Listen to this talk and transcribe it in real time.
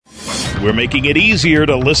We're making it easier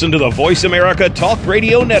to listen to the Voice America Talk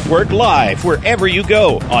Radio Network live wherever you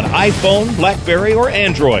go on iPhone, BlackBerry, or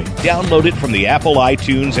Android. Download it from the Apple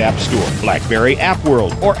iTunes App Store, BlackBerry App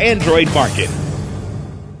World, or Android Market.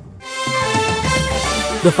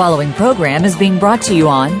 The following program is being brought to you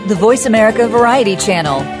on the Voice America Variety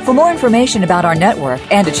Channel. For more information about our network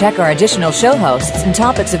and to check our additional show hosts and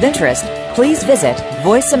topics of interest, please visit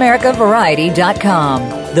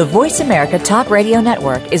voiceamericavariety.com. The Voice America Talk Radio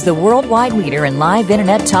Network is the worldwide leader in live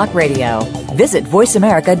Internet talk radio. Visit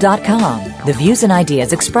voiceamerica.com. The views and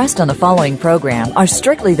ideas expressed on the following program are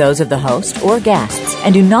strictly those of the host or guests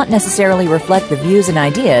and do not necessarily reflect the views and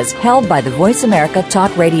ideas held by the Voice America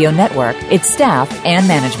Talk Radio Network, its staff, and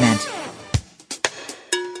management.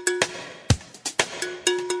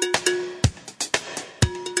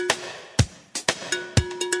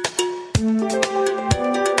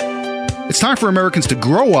 It's time for Americans to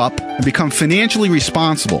grow up and become financially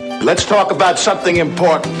responsible. Let's talk about something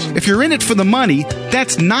important. If you're in it for the money,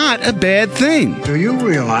 that's not a bad thing. Do you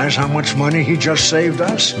realize how much money he just saved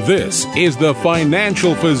us? This is The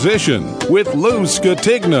Financial Physician with Lou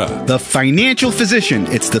Scatigna. The Financial Physician.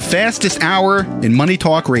 It's the fastest hour in Money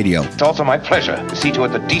Talk Radio. It's also my pleasure to see to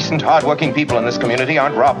it that decent, hardworking people in this community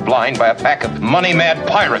aren't robbed blind by a pack of money-mad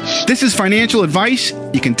pirates. This is financial advice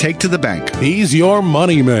you can take to the bank. He's your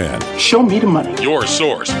money man. Show me the money. Your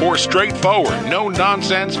source for straightforward,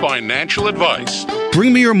 no-nonsense financial advice.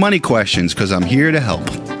 Bring me your money questions, because I'm here to help.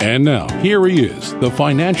 And now, here he is, the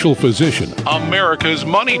Financial Physician, America's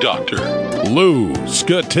money doctor, Lou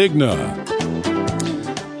Scatigna.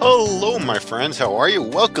 Hello, my friends. How are you?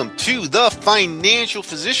 Welcome to The Financial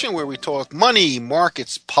Physician, where we talk money,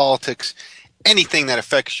 markets, politics, anything that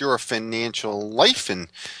affects your financial life. And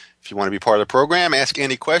if you want to be part of the program, ask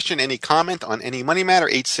any question, any comment on any money matter,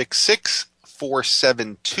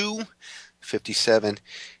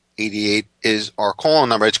 866-472-5788 is our call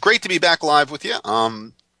number. It's great to be back live with you.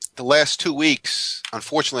 The last 2 weeks,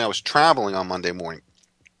 unfortunately, I was traveling on Monday morning.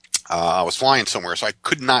 I was flying somewhere, so I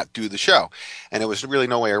could not do the show. And there was really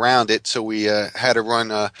no way around it, so we had to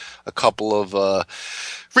run a couple of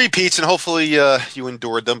repeats, and hopefully you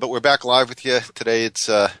endured them. But we're back live with you today. It's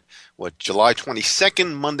July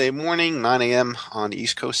 22nd, Monday morning, 9 a.m. on the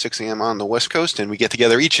East Coast, 6 a.m. on the West Coast, and we get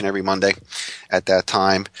together each and every Monday at that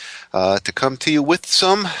time to come to you with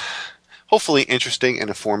some hopefully interesting and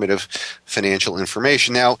informative financial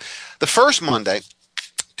information. Now, the first Monday,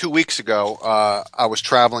 2 weeks ago, I was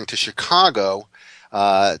traveling to Chicago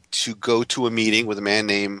to go to a meeting with a man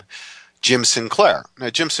named Jim Sinclair. Now,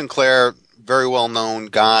 Jim Sinclair, very well-known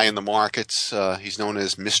guy in the markets. He's known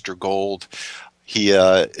as Mr. Gold. He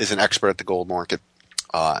is an expert at the gold market.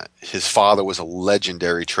 His father was a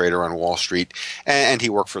legendary trader on Wall Street, and he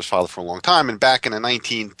worked for his father for a long time. And back in the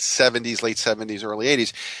 1970s, late 70s, early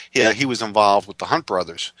 80s, he was involved with the Hunt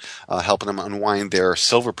brothers, helping them unwind their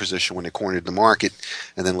silver position when they cornered the market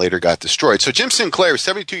and then later got destroyed. So Jim Sinclair is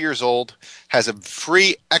 72 years old, has a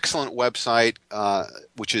free, excellent website,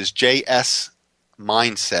 which is JS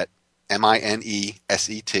Mindset,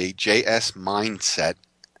 M-I-N-E-S-E-T, JSMindset.com.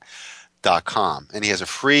 And he has a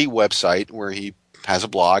free website where he has a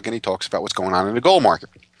blog and he talks about what's going on in the gold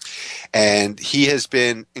market. And he has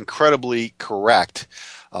been incredibly correct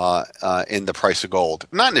in the price of gold.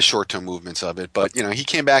 Not in the short-term movements of it, but he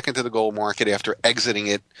came back into the gold market after exiting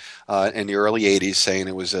it in the early 80s, saying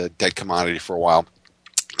it was a dead commodity for a while.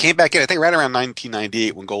 Came back in, I think, right around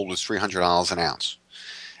 1998 when gold was $300 an ounce.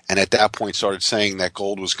 And at that point started saying that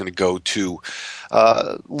gold was going to go to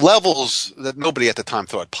levels that nobody at the time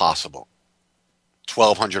thought possible.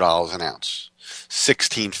 $1,200 an ounce,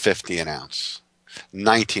 $1,650 an ounce,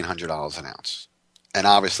 $1,900 an ounce. And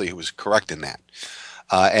obviously he was correct in that.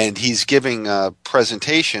 And he's giving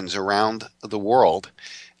presentations around the world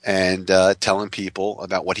and telling people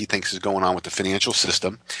about what he thinks is going on with the financial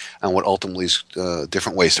system and what ultimately is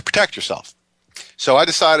different ways to protect yourself. So I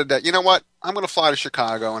decided that, you know what, I'm going to fly to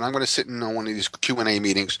Chicago and I'm going to sit in on one of these Q&A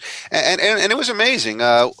meetings. And it was amazing.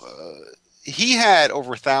 He had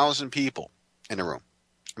over 1,000 people in the room.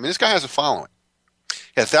 I mean, this guy has a following.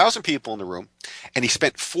 He had 1,000 people in the room, and he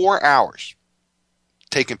spent 4 hours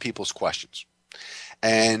taking people's questions.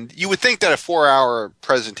 And you would think that a 4-hour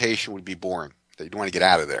presentation would be boring, that you'd want to get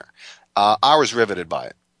out of there. I was riveted by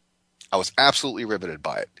it. I was absolutely riveted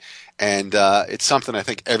by it. And it's something I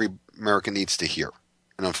think every American needs to hear.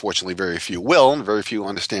 And unfortunately, very few will, and very few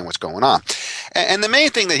understand what's going on. And the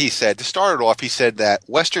main thing that he said, to start it off, he said that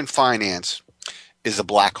Western finance is a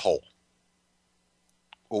black hole.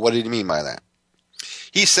 Well, what did he mean by that?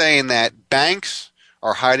 He's saying that banks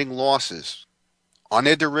are hiding losses on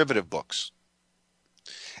their derivative books.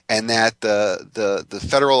 and that the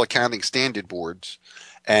Federal Accounting Standard Boards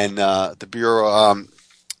and the Bureau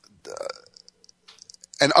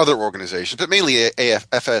and other organizations, but mainly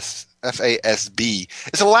FASB,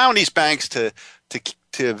 is allowing these banks to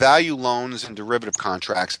value loans and derivative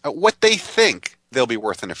contracts at what they think they'll be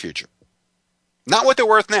worth in the future, not what they're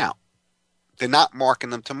worth now. They're not marking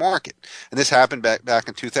them to market. And this happened back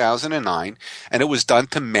in 2009, and it was done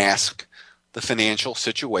to mask the financial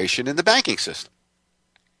situation in the banking system.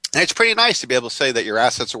 And it's pretty nice to be able to say that your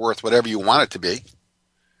assets are worth whatever you want it to be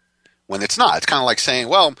when it's not. It's kind of like saying,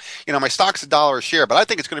 well, my stock's $1 a share, but I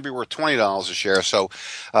think it's going to be worth $20 a share. So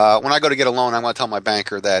when I go to get a loan, I'm going to tell my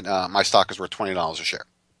banker that my stock is worth $20 a share.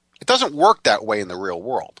 It doesn't work that way in the real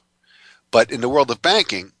world. But in the world of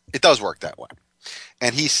banking, it does work that way.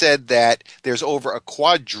 And he said that there's over $2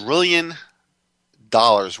 quadrillion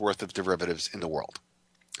worth of derivatives in the world.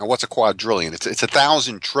 Now, what's a quadrillion? It's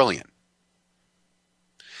 1,000 trillion.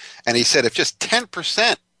 And he said if just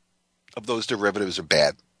 10% of those derivatives are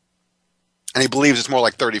bad, and he believes it's more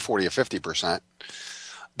like 30, 40, or 50%,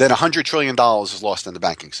 then $100 trillion is lost in the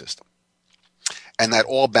banking system. And that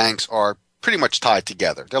all banks are pretty much tied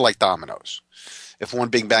together. They're like dominoes. If one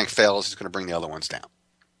big bank fails, it's going to bring the other ones down.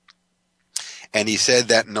 And he said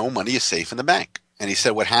that no money is safe in the bank. And he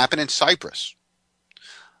said what happened in Cyprus,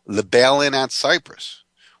 the bail-in at Cyprus,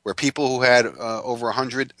 where people who had over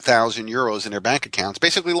 100,000 euros in their bank accounts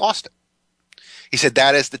basically lost it. He said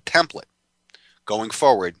that is the template going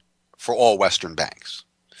forward for all Western banks.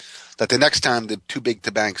 That the next time the too big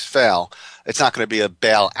to banks fail, it's not going to be a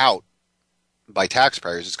bail-out by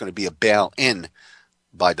taxpayers. It's going to be a bail-in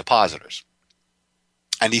by depositors.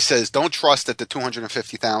 And he says don't trust that the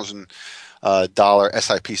 $250,000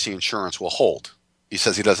 SIPC insurance will hold. He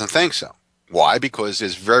says he doesn't think so. Why? Because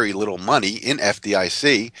there's very little money in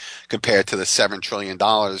FDIC compared to the $7 trillion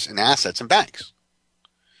in assets in banks.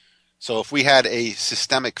 So if we had a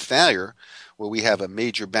systemic failure where we have a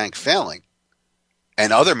major bank failing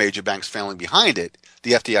and other major banks failing behind it,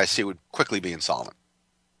 the FDIC would quickly be insolvent.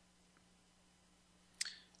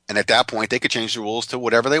 And at that point, they could change the rules to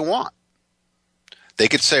whatever they want. They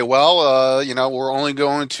could say, well, we're only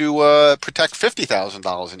going to protect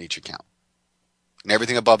 $50,000 in each account. And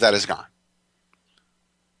everything above that is gone.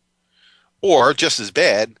 Or, just as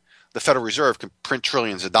bad, the Federal Reserve can print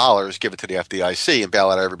trillions of dollars, give it to the FDIC, and bail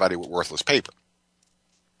out everybody with worthless paper.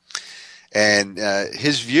 And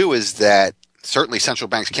his view is that certainly central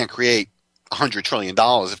banks can't create $100 trillion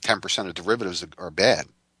if 10% of derivatives are bad.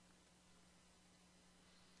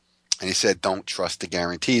 And he said, don't trust the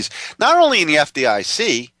guarantees, not only in the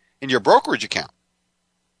FDIC, in your brokerage account.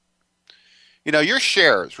 Your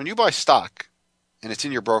shares, when you buy stock and it's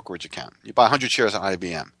in your brokerage account, you buy 100 shares of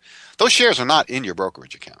IBM, those shares are not in your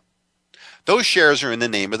brokerage account. Those shares are in the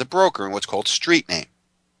name of the broker in what's called street name.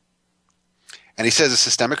 And he says a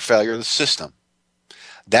systemic failure of the system.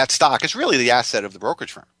 That stock is really the asset of the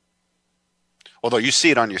brokerage firm. Although you see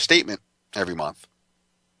it on your statement every month,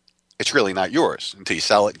 it's really not yours until you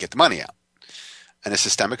sell it and get the money out. And a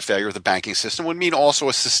systemic failure of the banking system would mean also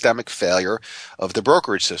a systemic failure of the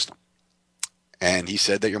brokerage system. And he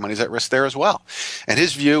said that your money's at risk there as well. And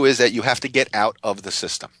his view is that you have to get out of the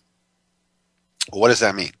system. What does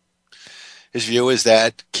that mean? His view is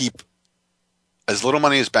that keep as little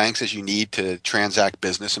money as banks as you need to transact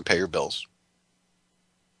business and pay your bills.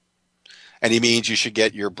 And he means you should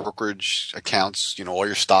get your brokerage accounts, all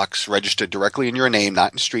your stocks registered directly in your name,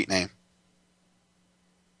 not in street name.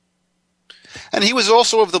 And he was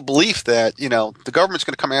also of the belief that, the government's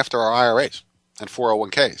going to come after our IRAs and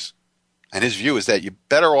 401ks. And his view is that you're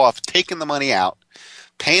better off taking the money out,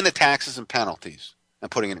 paying the taxes and penalties, and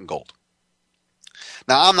putting it in gold.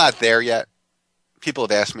 Now, I'm not there yet. People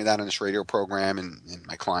have asked me that on this radio program and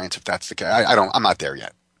my clients if that's the case. I'm not there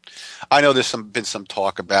yet. I know there's been some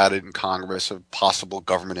talk about it in Congress of possible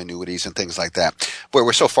government annuities and things like that. But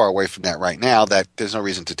we're so far away from that right now that there's no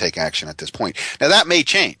reason to take action at this point. Now, that may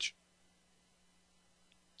change.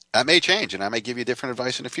 That may change, and I may give you different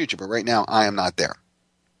advice in the future. But right now, I am not there.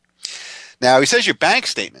 Now, he says your bank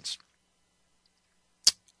statements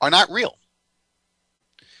are not real.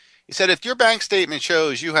 He said if your bank statement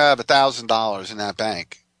shows you have $1,000 in that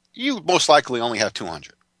bank, you most likely only have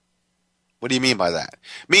 $200. What do you mean by that?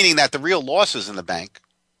 Meaning that the real losses in the bank,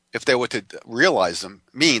 if they were to realize them,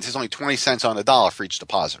 means there's only 20 cents on the dollar for each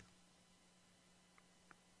deposit.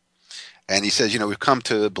 And he says, we've come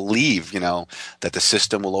to believe, that the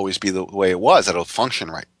system will always be the way it was, that it'll function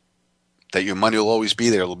right, that your money will always be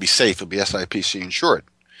there, it'll be safe, it'll be SIPC insured.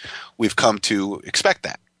 We've come to expect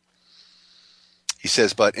that. He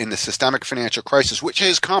says, but in the systemic financial crisis, which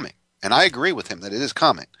is coming, And I agree with him that it is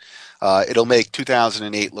coming. It'll make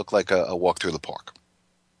 2008 look like a walk through the park.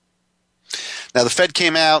 Now, the Fed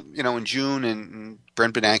came out, in June, and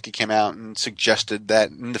Brent Bernanke came out and suggested that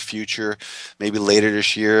in the future, maybe later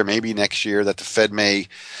this year, maybe next year, that the Fed may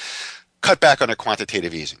cut back on their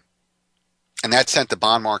quantitative easing. And that sent the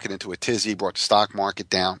bond market into a tizzy, brought the stock market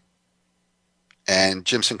down. And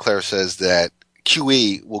Jim Sinclair says that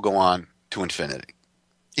QE will go on to infinity.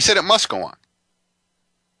 He said it must go on.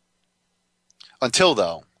 Until,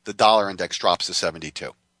 though, the dollar index drops to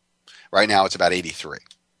 72. Right now, it's about 83.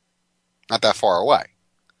 Not that far away.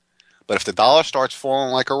 But if the dollar starts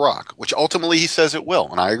falling like a rock, which ultimately he says it will,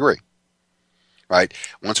 and I agree, right?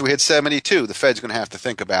 Once we hit 72, the Fed's going to have to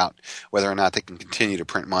think about whether or not they can continue to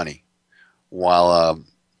print money while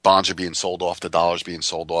bonds are being sold off, the dollar's being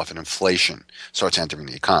sold off, and inflation starts entering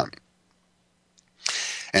the economy.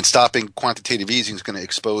 And stopping quantitative easing is going to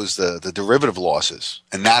expose the derivative losses,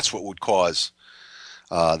 and that's what would cause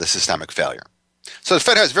the systemic failure. So the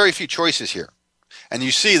Fed has very few choices here. And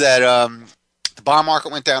you see that the bond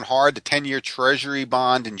market went down hard. The 10-year Treasury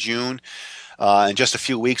bond in June in just a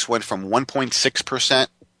few weeks went from 1.6%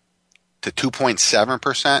 to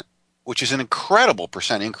 2.7%, which is an incredible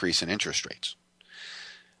percent increase in interest rates,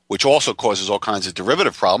 which also causes all kinds of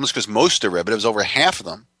derivative problems because most derivatives, over half of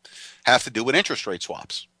them, have to do with interest rate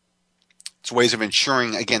swaps. It's ways of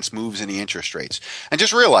insuring against moves in the interest rates. And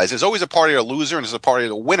just realize there's always a party to loser and there's a party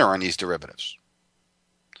to winner on these derivatives.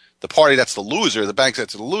 The party that's the loser, the bank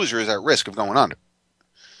that's the loser, is at risk of going under.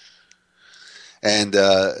 And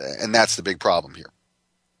that's the big problem here.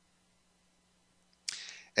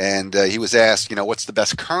 And he was asked, what's the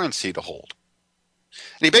best currency to hold?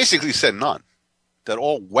 And he basically said none. That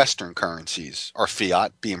all Western currencies are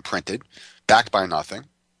fiat, being printed, backed by nothing,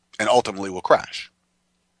 and ultimately will crash.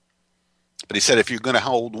 But he said if you're going to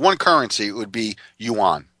hold one currency, it would be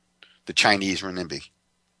yuan, the Chinese renminbi.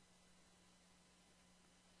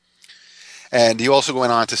 And he also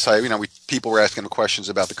went on to say, people were asking him questions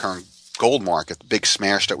about the current gold market, the big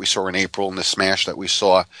smash that we saw in April and the smash that we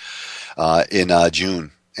saw in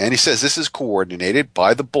June. And he says this is coordinated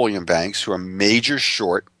by the bullion banks, who are major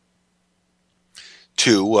short,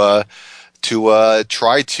 to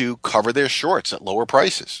try to cover their shorts at lower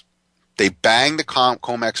prices. They banged the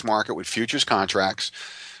COMEX market with futures contracts,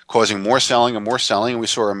 causing more selling and more selling. And we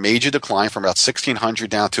saw a major decline from about 1,600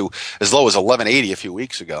 down to as low as 1,180 a few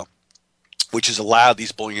weeks ago, which has allowed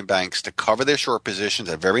these bullion banks to cover their short positions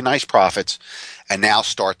at very nice profits and now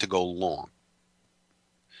start to go long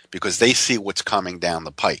because they see what's coming down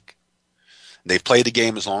the pike. They've played the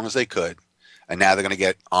game as long as they could, and now they're going to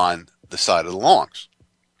get on the side of the longs.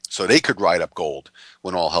 So they could ride up gold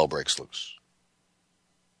when all hell breaks loose.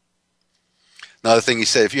 Another thing he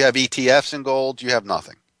said, if you have ETFs in gold, you have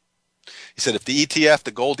nothing. He said if the ETF,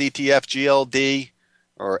 the gold ETF, GLD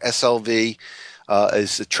or SLV,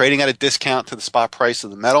 is trading at a discount to the spot price of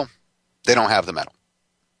the metal, they don't have the metal.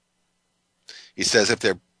 He says if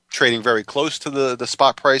they're trading very close to the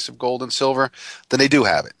spot price of gold and silver, then they do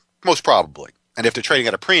have it, most probably. And if they're trading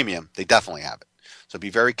at a premium, they definitely have it. So be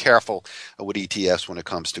very careful with ETFs when it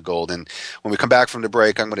comes to gold. And when we come back from the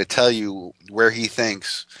break, I'm going to tell you where he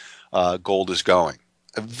thinks gold is going.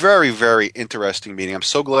 A very, very interesting meeting. I'm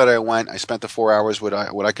so glad I went. I spent the 4 hours with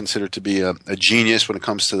what I consider to be a genius when it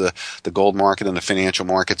comes to the gold market and the financial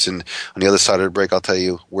markets. And on the other side of the break, I'll tell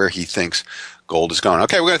you where he thinks gold is going.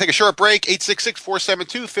 Okay, we're going to take a short break.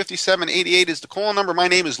 866-472-5788 is the call number. My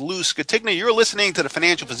name is Lou Scatigna. You're listening to The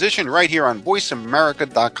Financial Physician right here on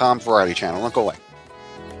VoiceAmerica.com Variety Channel. Don't go away.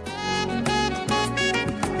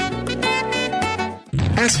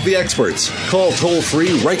 Ask the experts. Call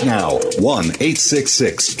toll-free right now,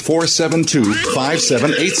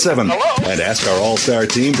 1-866-472-5787. And ask our All-Star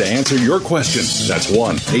team to answer your question. That's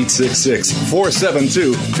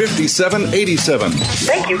 1-866-472-5787.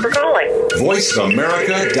 Thank you for calling.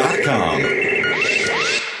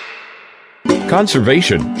 VoiceAmerica.com.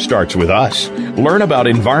 Conservation starts with us. Learn about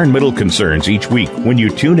environmental concerns each week when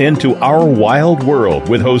you tune in to Our Wild World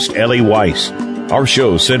with host Ellie Weiss. Our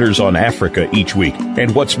show centers on Africa each week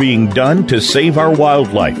and what's being done to save our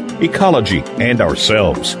wildlife, ecology, and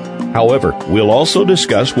ourselves. However, we'll also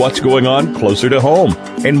discuss what's going on closer to home.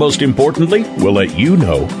 And most importantly, we'll let you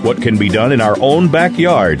know what can be done in our own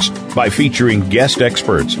backyards by featuring guest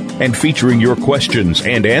experts and featuring your questions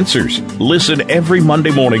and answers. Listen every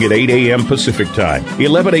Monday morning at 8 a.m. Pacific Time,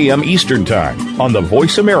 11 a.m. Eastern Time on the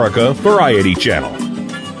Voice America Variety Channel.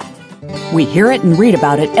 We hear it and read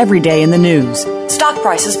about it every day in the news. Stock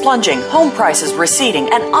prices plunging, home prices receding,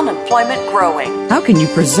 and unemployment growing. How can you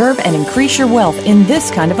preserve and increase your wealth in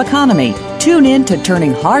this kind of economy? Tune in to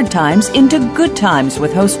Turning Hard Times into Good Times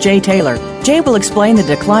with host Jay Taylor. Jay will explain the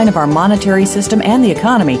decline of our monetary system and the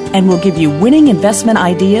economy, and will give you winning investment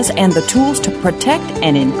ideas and the tools to protect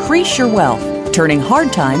and increase your wealth. Turning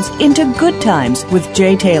Hard Times into Good Times with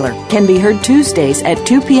Jay Taylor can be heard Tuesdays at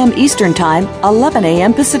 2 p.m. Eastern Time, 11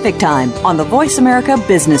 a.m. Pacific Time on the Voice America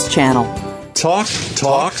Business Channel. Talk,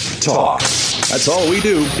 talk, talk. That's all we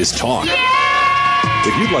do is talk.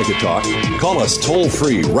 If you'd like to talk, call us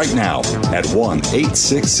toll-free right now at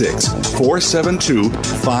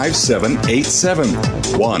 1-866-472-5787.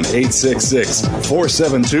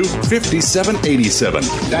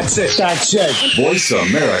 1-866-472-5787. That's it. That's it.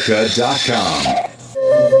 VoiceAmerica.com.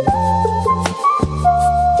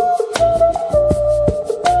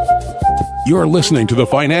 You're listening to The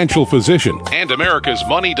Financial Physician. And America's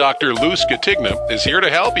Money Doctor Lou Scatigna is here to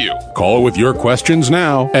help you. Call with your questions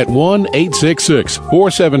now at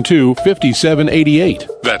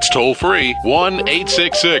 1-866-472-5788. That's toll free,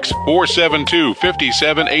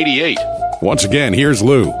 1-866-472-5788. Once again, here's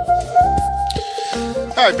Lou.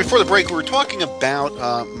 All right, before the break, we were talking about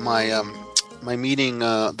my meeting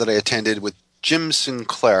that I attended with Jim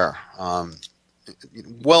Sinclair,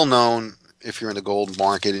 well known. If you're in the gold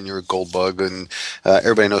market and you're a gold bug, and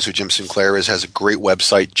everybody knows who Jim Sinclair is, has a great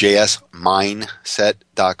website,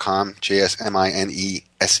 jsmineset.com,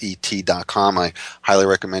 JSMINESET.com. I highly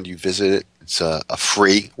recommend you visit it. It's a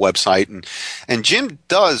free website, and Jim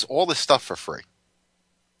does all this stuff for free.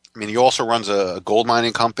 I mean, he also runs a gold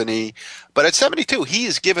mining company, but at 72, he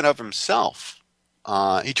has given of himself.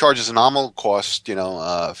 He charges a nominal cost,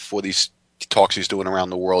 for these talks he's doing around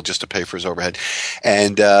the world just to pay for his overhead,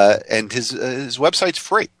 and his website's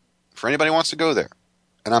free for anybody who wants to go there.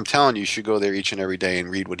 And I'm telling you should go there each and every day and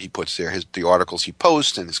read what he puts there, the articles he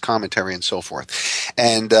posts and his commentary and so forth.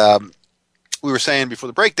 And we were saying before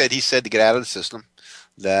the break that he said to get out of the system,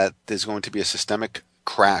 that there's going to be a systemic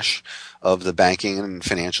crash of the banking and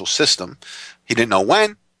financial system. He didn't know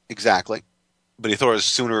when exactly, but he thought it was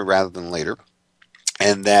sooner rather than later,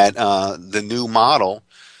 and that the new model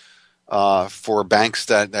for banks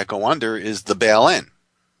that go under is the bail-in,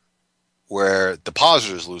 where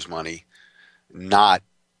depositors lose money, not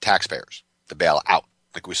taxpayers. The bail-out,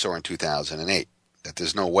 like we saw in 2008. That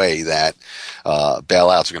there's no way that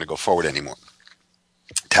bailouts are going to go forward anymore.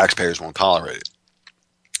 Taxpayers won't tolerate it.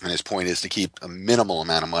 And his point is to keep a minimal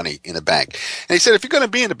amount of money in a bank. And he said, if you're going to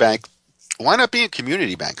be in a bank, why not be in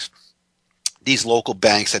community banks? These local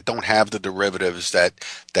banks that don't have the derivatives that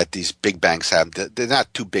these big banks have, they're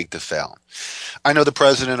not too big to fail. I know the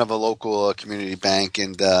president of a local community bank,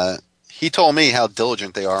 and he told me how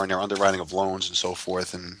diligent they are in their underwriting of loans and so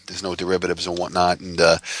forth, and there's no derivatives and whatnot, and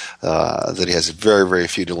that he has very, very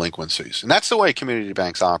few delinquencies. And that's the way community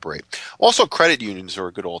banks operate. Also, credit unions are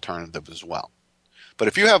a good alternative as well. But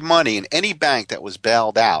if you have money in any bank that was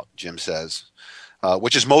bailed out, Jim says,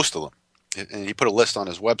 which is most of them, and he put a list on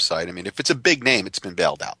his website. I mean, if it's a big name, it's been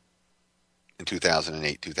bailed out in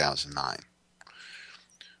 2008, 2009.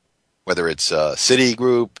 Whether it's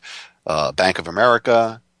Citigroup, Bank of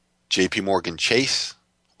America, JP Morgan Chase,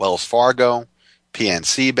 Wells Fargo,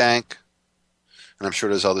 PNC Bank, and I'm sure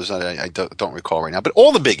there's others that I don't recall right now. But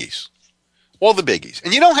all the biggies. All the biggies.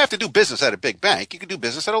 And you don't have to do business at a big bank. You can do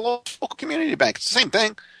business at a local community bank. It's the same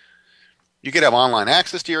thing. You could have online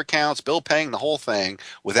access to your accounts, bill paying, the whole thing,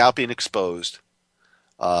 without being exposed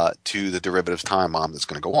to the derivatives time bomb that's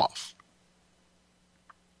going to go off.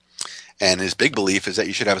 And his big belief is that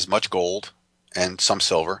you should have as much gold and some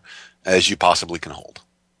silver as you possibly can hold,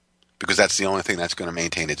 because that's the only thing that's going to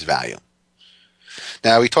maintain its value.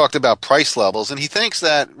 Now, he talked about price levels, and he thinks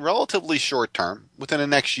that relatively short term, within the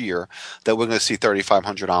next year, that we're going to see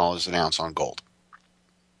 $3,500 an ounce on gold.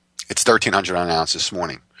 It's $1,300 an ounce this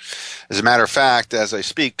morning. As a matter of fact, as I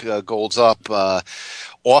speak, gold's up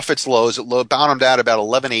off its lows. It bottomed out about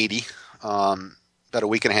 1180 about a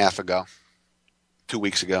week and a half ago, 2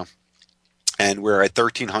 weeks ago, and we're at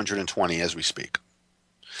 1,320 as we speak.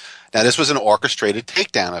 Now, this was an orchestrated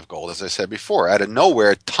takedown of gold, as I said before. Out of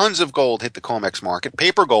nowhere, tons of gold hit the COMEX market,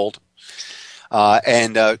 paper gold,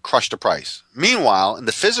 and crushed the price. Meanwhile, in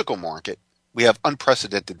the physical market, we have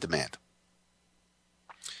unprecedented demand.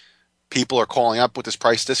 People are calling up with this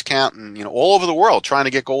price discount, and all over the world trying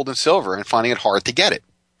to get gold and silver and finding it hard to get it.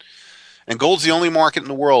 And gold's the only market in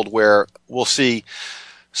the world where we'll see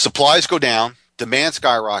supplies go down, demand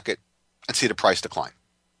skyrocket, and see the price decline.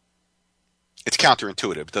 It's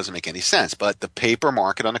counterintuitive. It doesn't make any sense. But the paper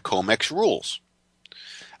market on the COMEX rules.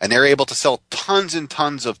 And they're able to sell tons and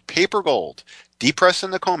tons of paper gold,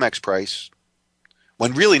 depressing the COMEX price,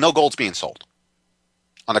 when really no gold's being sold.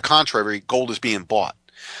 On the contrary, gold is being bought.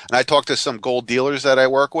 And I talk to some gold dealers that I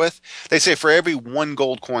work with. They say for every one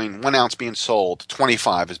gold coin, 1 ounce being sold,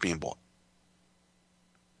 25 is being bought.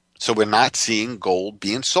 So we're not seeing gold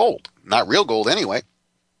being sold. Not real gold anyway.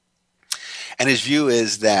 And his view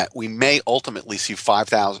is that we may ultimately see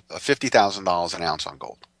 $50,000 an ounce on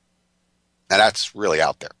gold. Now that's really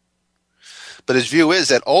out there. But his view is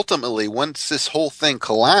that ultimately, once this whole thing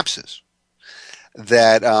collapses,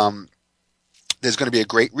 that there's going to be a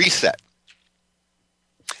great reset.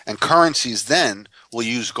 And currencies then will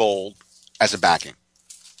use gold as a backing.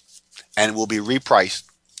 And will be repriced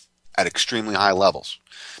at extremely high levels.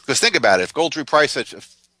 Because think about it, if gold's repriced at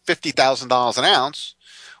 $50,000 an ounce,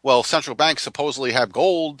 well, central banks supposedly have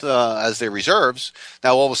gold as their reserves.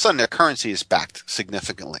 Now, all of a sudden, their currency is backed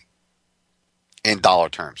significantly in dollar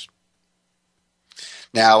terms.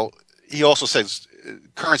 Now, he also says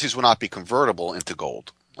currencies will not be convertible into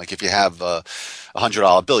gold. Like if you have a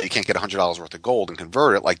 $100 bill, you can't get $100 worth of gold and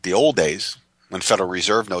convert it like the old days when Federal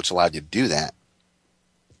Reserve notes allowed you to do that.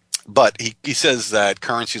 But he says that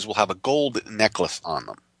currencies will have a gold necklace on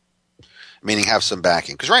them, meaning have some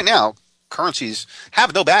backing. Because right now, currencies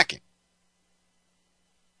have no backing.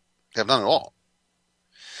 They have none at all.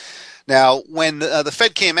 Now, when the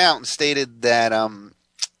Fed came out and stated that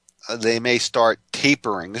they may start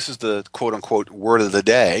tapering, this is the quote-unquote word of the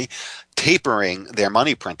day, tapering their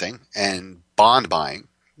money printing and bond buying.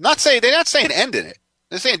 They're not saying ending it.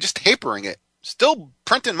 They're saying just tapering it. Still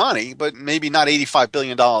printing money, but maybe not $85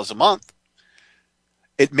 billion a month.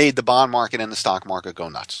 It made the bond market and the stock market go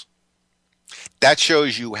nuts. That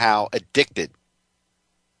shows you how addicted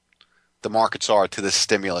the markets are to the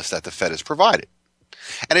stimulus that the Fed has provided.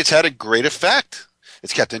 And it's had a great effect.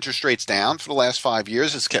 It's kept interest rates down for the last 5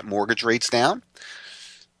 years. It's kept mortgage rates down.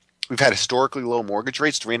 We've had historically low mortgage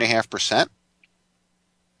rates, 3.5%.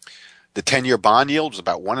 The 10-year bond yield was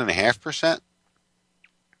about 1.5%.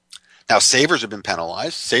 Now, savers have been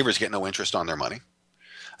penalized. Savers get no interest on their money.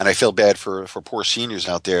 And I feel bad for poor seniors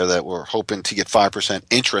out there that were hoping to get 5%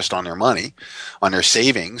 interest on their money, on their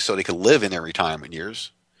savings, so they could live in their retirement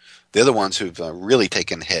years. They're the ones who've really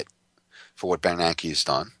taken a hit for what Bernanke has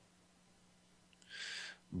done.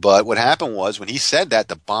 But what happened was when he said that,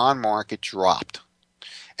 the bond market dropped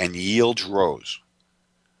and yields rose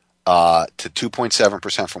to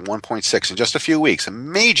 2.7% from 1.6 in just a few weeks, a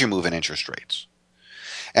major move in interest rates.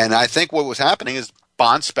 And I think what was happening is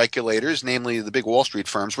bond speculators, namely the big Wall Street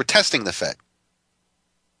firms, were testing the Fed.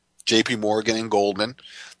 JP Morgan and Goldman,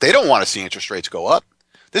 they don't want to see interest rates go up.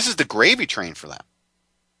 This is the gravy train for them.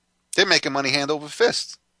 They're making money hand over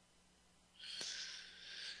fist.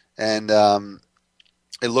 And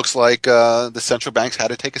it looks like the central banks had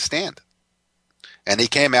to take a stand. And he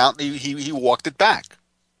came out and he walked it back.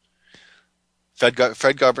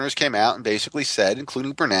 Fed governors came out and basically said,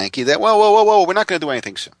 including Bernanke, that, whoa, we're not going to do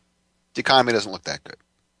anything soon. The economy doesn't look that good.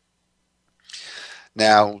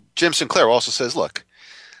 Now, Jim Sinclair also says, look,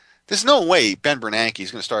 there's no way Ben Bernanke is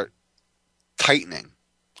going to start tightening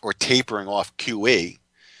or tapering off QE.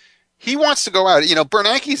 He wants to go out.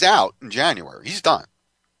 Bernanke's out in January. He's done,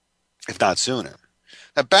 if not sooner.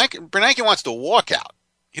 Now, Bernanke wants to walk out.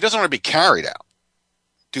 He doesn't want to be carried out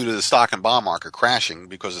due to the stock and bond market crashing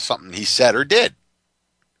because of something he said or did.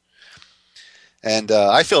 And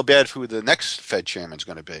I feel bad for who the next Fed chairman is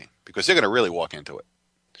going to be because they're going to really walk into it.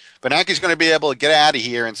 Bernanke's going to be able to get out of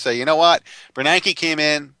here and say, you know what? Bernanke came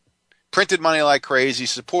in, printed money like crazy,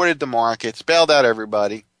 supported the markets, bailed out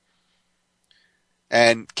everybody,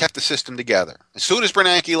 and kept the system together. As soon as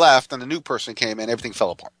Bernanke left and the new person came in, everything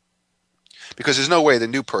fell apart. Because there's no way the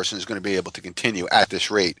new person is going to be able to continue at this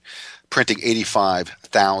rate, printing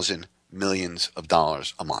 85,000 millions of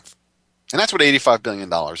dollars a month. And that's what $85 billion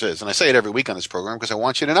is. And I say it every week on this program because I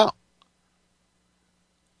want you to know.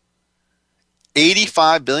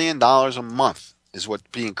 $85 billion a month is what's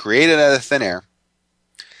being created out of thin air.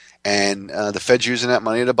 And the Fed's using that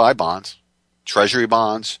money to buy bonds, treasury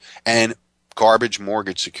bonds, and garbage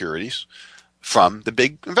mortgage securities from the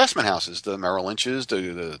big investment houses, the Merrill Lynch's,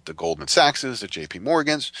 the Goldman Sachs's, the JP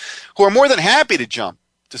Morgan's, who are more than happy to jump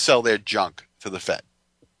to sell their junk to the Fed.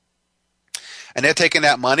 And they're taking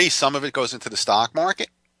that money. Some of it goes into the stock market.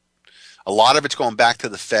 A lot of it's going back to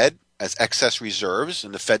the Fed as excess reserves,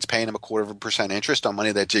 and the Fed's paying them 0.25% interest on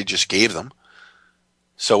money that they just gave them.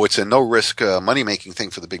 So it's a no-risk money-making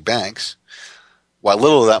thing for the big banks. While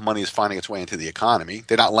little of that money is finding its way into the economy,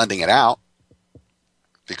 they're not lending it out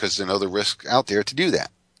because they know the risk out there to do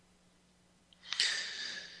that.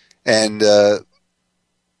 And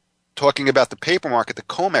talking about the paper market, the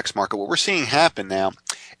COMEX market, what we're seeing happen now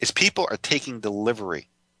is people are taking delivery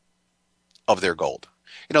of their gold.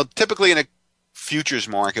 Typically in a futures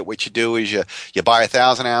market, what you do is you buy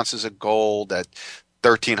 1,000 ounces of gold at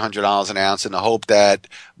 $1,300 an ounce in the hope that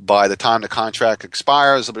by the time the contract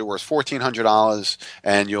expires, it'll be worth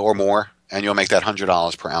 $1,400 or more, and you'll make that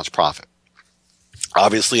 $100 per ounce profit.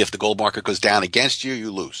 Obviously, if the gold market goes down against you,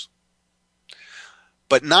 you lose.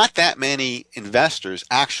 But not that many investors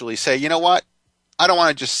actually say, you know what? I don't want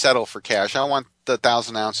to just settle for cash. I want the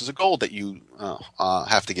 1,000 ounces of gold that you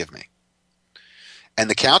have to give me. And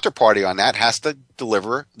the counterparty on that has to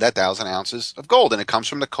deliver that 1,000 ounces of gold, and it comes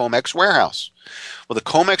from the COMEX warehouse. Well, the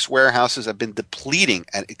COMEX warehouses have been depleting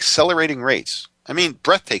at accelerating rates. I mean,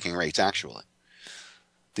 breathtaking rates, actually.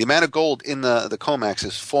 The amount of gold in the COMEX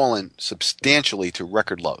has fallen substantially to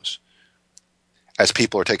record lows as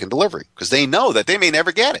people are taking delivery because they know that they may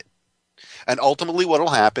never get it. And ultimately what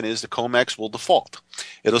will happen is the COMEX will default.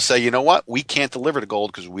 It'll say, you know what, we can't deliver the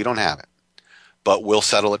gold because we don't have it, but we'll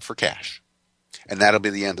settle it for cash. And that'll be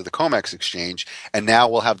the end of the COMEX exchange. And now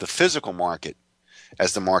we'll have the physical market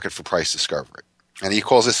as the market for price discovery. And he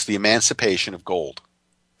calls this the emancipation of gold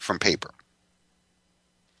from paper.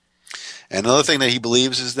 And another thing that he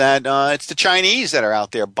believes is that it's the Chinese that are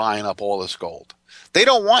out there buying up all this gold. They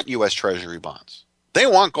don't want U.S. Treasury bonds. They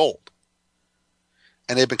want gold.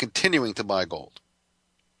 And they've been continuing to buy gold.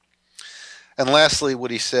 And lastly,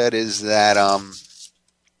 what he said is that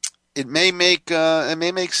it may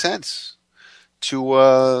make sense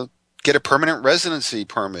to get a permanent residency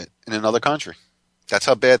permit in another country. That's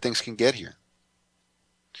how bad things can get here.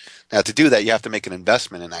 Now, to do that, you have to make an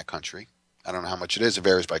investment in that country. I don't know how much it is. It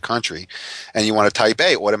varies by country. And you want a Type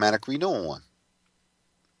A automatic renewal one.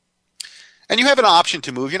 And you have an option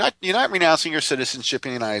to move. You're not renouncing your citizenship in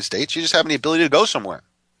the United States. You just have the ability to go somewhere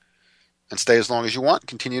and stay as long as you want,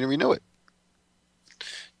 continue to renew it,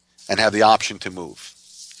 and have the option to move.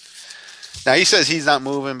 Now, he says he's not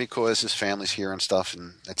moving because his family's here and stuff,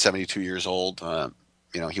 and at 72 years old,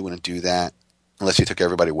 he wouldn't do that unless he took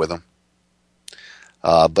everybody with him.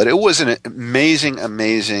 But it was an amazing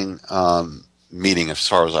meeting as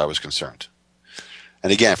far as I was concerned.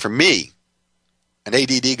 And again, for me, an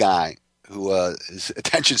ADD guy who his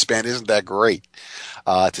attention span isn't that great,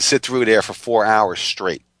 to sit through there for 4 hours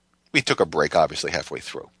straight. We took a break, obviously, halfway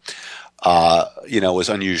through. Was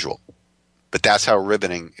unusual. But that's how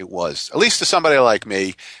riveting it was, at least to somebody like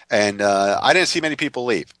me. And I didn't see many people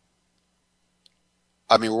leave.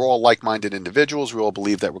 I mean, we're all like-minded individuals. We all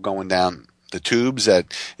believe that we're going down the tubes,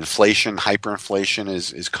 that inflation, hyperinflation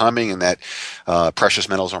is coming, and that precious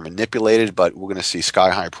metals are manipulated, but we're going to see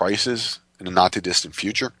sky-high prices in the not-too-distant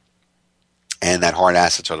future. And that hard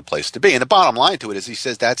assets are the place to be. And the bottom line to it is he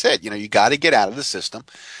says that's it. You got to get out of the system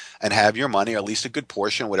and have your money, or at least a good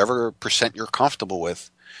portion, whatever percent you're comfortable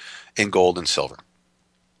with, in gold and silver,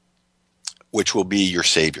 which will be your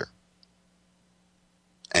savior.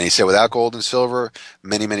 And he said without gold and silver,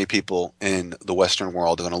 many, many people in the Western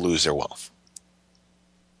world are going to lose their wealth.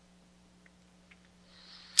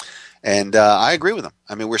 And I agree with him.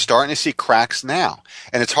 I mean, we're starting to see cracks now.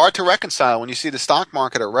 And it's hard to reconcile when you see the stock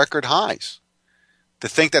market at record highs to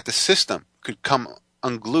think that the system could come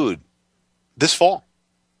unglued this fall,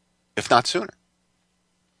 if not sooner.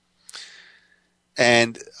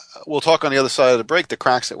 And we'll talk on the other side of the break, the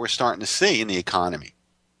cracks that we're starting to see in the economy.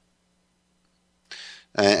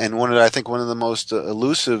 And I think one of the most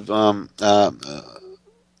elusive, one of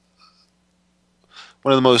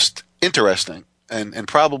the most interesting and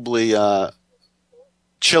probably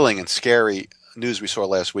chilling and scary news we saw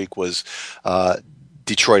last week was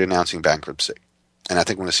Detroit announcing bankruptcy. And I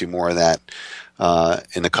think we're going to see more of that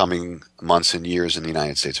in the coming months and years in the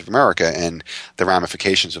United States of America. And the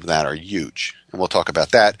ramifications of that are huge. And we'll talk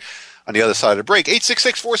about that on the other side of the break.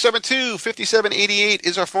 866-472-5788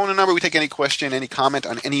 is our phone number. We take any question, any comment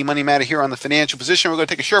on any money matter here on The Financial Position. We're going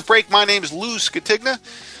to take a short break. My name is Lou Scatigna.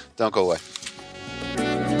 Don't go away.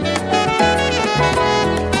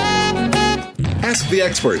 Ask the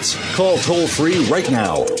experts. Call toll free right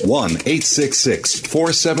now.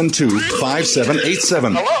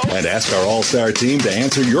 1-866-472-5787. And ask our All-Star team to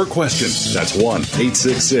answer your question. That's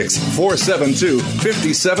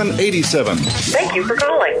 1-866-472-5787. Thank you for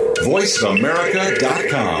calling.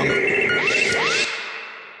 VoiceAmerica.com.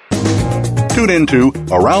 Tune into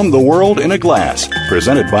Around the World in a Glass,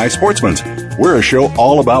 presented by Sportsman's. We're a show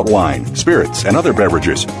all about wine, spirits, and other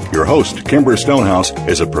beverages. Your host, Kimber Stonehouse,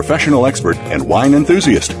 is a professional expert and wine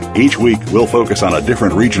enthusiast. Each week, we'll focus on a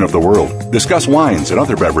different region of the world, discuss wines and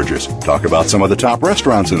other beverages, talk about some of the top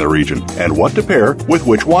restaurants in the region, and what to pair with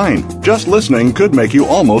which wine. Just listening could make you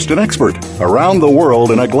almost an expert. Around the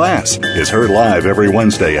World in a Glass is heard live every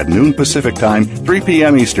Wednesday at noon Pacific Time, 3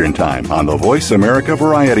 p.m. Eastern Time on the Voice America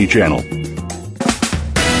Variety Channel.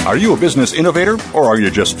 Are you a business innovator, or are you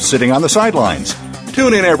just sitting on the sidelines?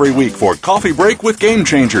 Tune in every week for Coffee Break with Game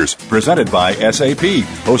Changers, presented by SAP.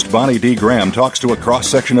 Host Bonnie D. Graham talks to a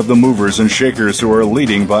cross-section of the movers and shakers who are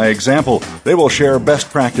leading by example. They will share best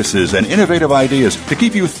practices and innovative ideas to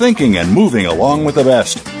keep you thinking and moving along with the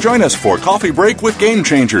best. Join us for Coffee Break with Game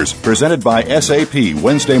Changers, presented by SAP,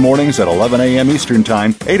 Wednesday mornings at 11 a.m. Eastern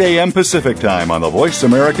Time, 8 a.m. Pacific Time on the Voice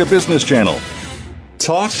America Business Channel.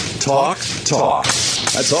 Talk, talk, talk.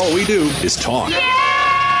 That's all we do is talk.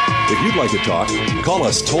 If you'd like to talk, call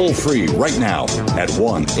us toll-free right now at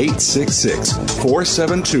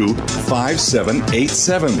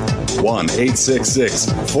 1-866-472-5787.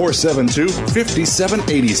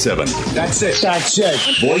 1-866-472-5787. That's it. That's it.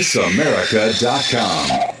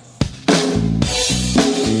 VoiceAmerica.com.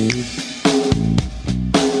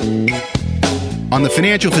 On The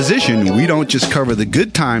Financial Physician, we don't just cover the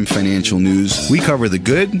good time financial news. We cover the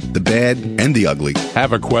good, the bad, and the ugly.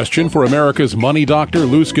 Have a question for America's money doctor,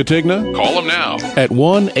 Lou Scatigna? Call him now At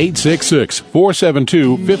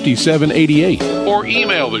 1-866-472-5788. or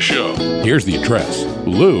email the show. Here's the address,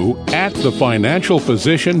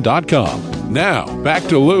 lou@thefinancialphysician.com. Now, back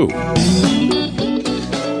to Lou. All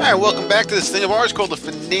right, welcome back to this thing of ours called The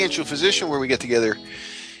Financial Physician, where we get together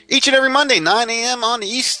each and every Monday, 9 a.m. on the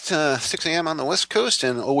East, 6 a.m. on the West Coast,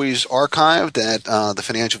 and always archived at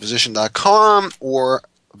thefinancialphysician.com or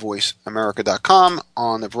voiceamerica.com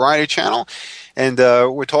on the Variety Channel. And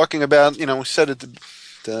we're talking about, we said at the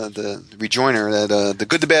rejoiner that the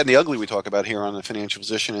good, the bad, and the ugly we talk about here on The Financial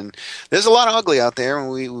Physician. And there's a lot of ugly out there.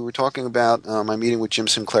 And we were talking about my meeting with Jim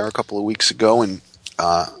Sinclair a couple of weeks ago, and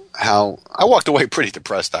how I walked away pretty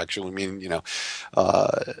depressed, actually. I mean,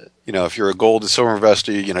 if you're a gold and silver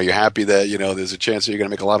investor, you're happy that, there's a chance that you're going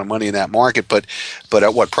to make a lot of money in that market, but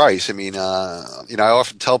at what price? I mean, I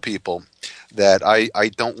often tell people that I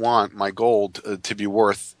don't want my gold to be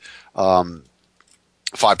worth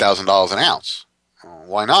 $5,000 an ounce.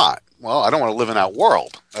 Why not? Well, I don't want to live in that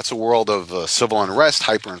world. That's a world of civil unrest,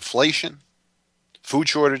 hyperinflation, food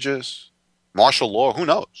shortages, martial law, who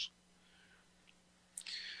knows?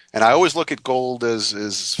 And I always look at gold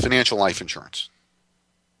as financial life insurance.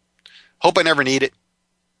 Hope I never need it,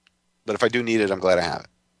 but if I do need it, I'm glad I have it.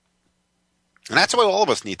 And that's the way all of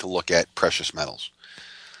us need to look at precious metals.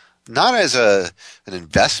 Not as an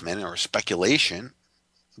investment or a speculation,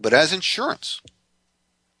 but as insurance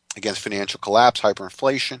against financial collapse,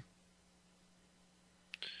 hyperinflation.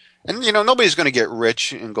 And, nobody's going to get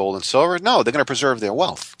rich in gold and silver. No, they're going to preserve their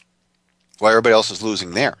wealth while everybody else is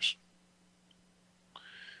losing theirs.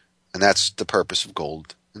 And that's the purpose of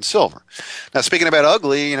gold and silver. Now, speaking about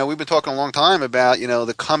ugly, we've been talking a long time about,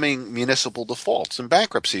 the coming municipal defaults and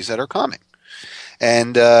bankruptcies that are coming.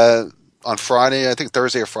 And on Friday, I think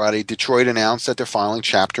Thursday or Friday, Detroit announced that they're filing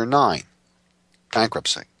Chapter 9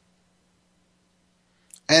 bankruptcy.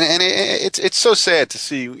 And it's so sad to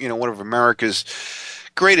see, one of America's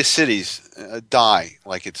greatest cities die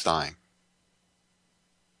like it's dying.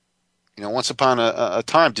 Once upon a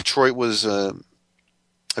time, Detroit was a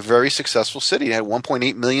very successful city. It had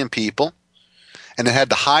 1.8 million people, and it had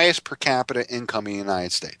the highest per capita income in the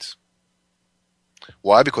United States.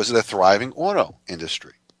 Why? Because of the thriving auto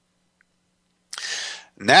industry.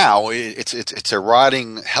 Now it's a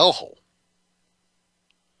rotting hellhole.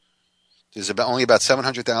 There's only about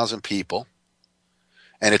 700,000 people,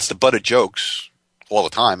 and it's the butt of jokes all the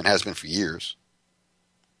time, and has been for years.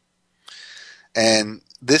 And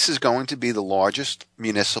this is going to be the largest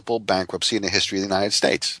municipal bankruptcy in the history of the United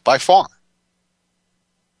States, by far.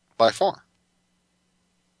 By far.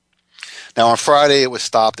 Now, on Friday, it was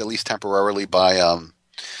stopped, at least temporarily, by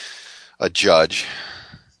a judge.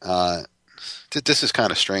 This is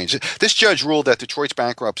kind of strange. This judge ruled that Detroit's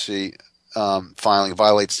bankruptcy filing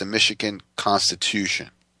violates the Michigan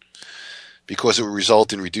Constitution because it would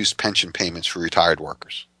result in reduced pension payments for retired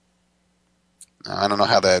workers. Now, I don't know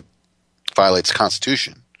how that violates the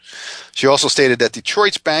Constitution. She also stated that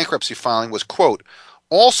Detroit's bankruptcy filing was, quote,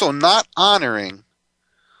 also not honoring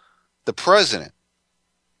the president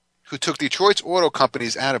who took Detroit's auto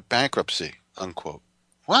companies out of bankruptcy, unquote.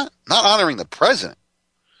 What? Not honoring the president?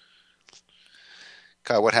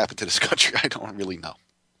 God, what happened to this country? I don't really know.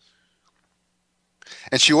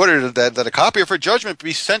 And she ordered that a copy of her judgment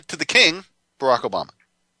be sent to the king, Barack Obama.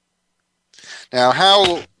 Now,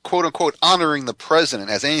 how, quote-unquote, honoring the president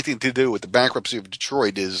has anything to do with the bankruptcy of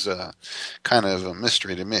Detroit is kind of a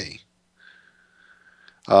mystery to me.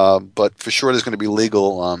 But for sure there's going to be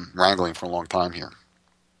legal wrangling for a long time here.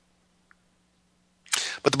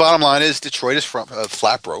 But the bottom line is Detroit is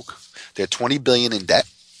flat broke. They're $20 billion in debt.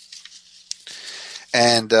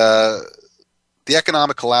 And the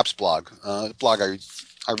Economic Collapse blog, blog I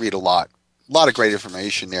I read a lot of great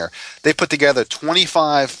information there. They put together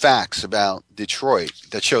 25 facts about Detroit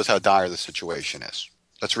that shows how dire the situation is.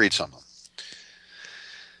 Let's read some of them.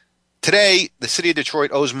 Today, the city of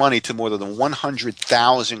Detroit owes money to more than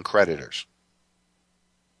 100,000 creditors.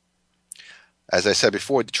 As I said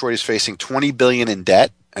before, Detroit is facing $20 billion in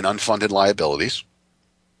debt and unfunded liabilities,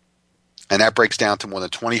 and that breaks down to more than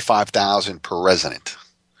 $25,000 per resident.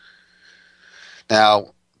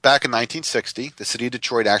 Now, back in 1960, the city of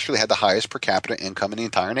Detroit actually had the highest per capita income in the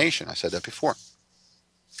entire nation. I said that before.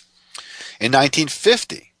 In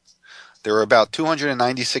 1950, there were about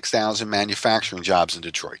 296,000 manufacturing jobs in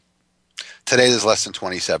Detroit. Today, there's less than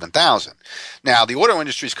 27,000. Now, the auto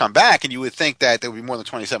industry's come back, and you would think that there would be more than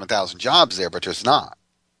 27,000 jobs there, but there's not.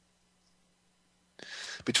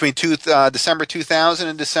 Between December 2000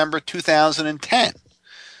 and December 2010,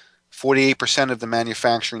 48% of the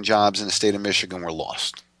manufacturing jobs in the state of Michigan were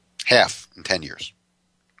lost. Half in 10 years.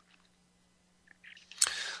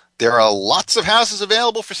 There are lots of houses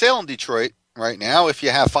available for sale in Detroit right now if you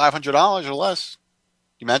have $500 or less.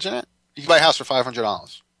 Can you imagine it? You can buy a house for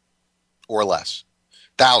 $500 or less.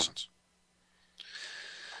 Thousands.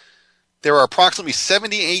 There are approximately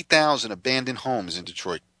 78,000 abandoned homes in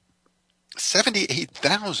Detroit.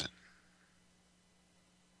 78,000.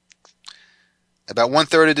 About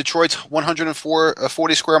one-third of Detroit's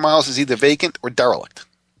 140 square miles is either vacant or derelict.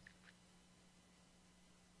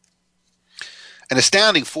 An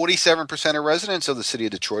astounding 47% of residents of the city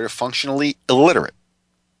of Detroit are functionally illiterate.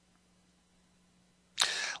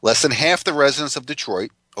 Less than half the residents of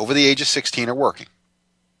Detroit over the age of 16 are working.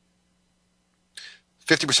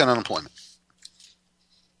 50% unemployment.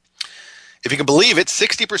 If you can believe it,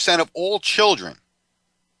 60% of all children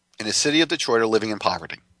in the city of Detroit are living in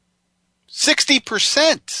poverty.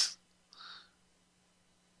 60%!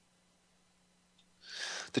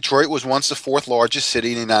 Detroit was once the fourth largest city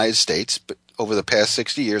in the United States, but over the past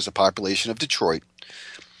 60 years, the population of Detroit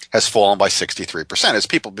has fallen by 63%, as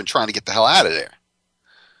people have been trying to get the hell out of there.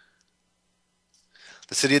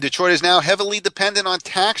 The city of Detroit is now heavily dependent on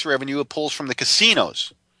tax revenue it pulls from the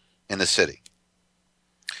casinos in the city.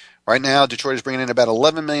 Right now, Detroit is bringing in about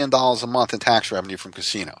 $11 million a month in tax revenue from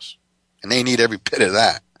casinos, and they need every bit of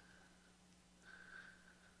that.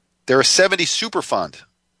 There are 70 Superfund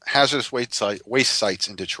hazardous waste sites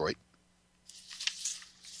in Detroit.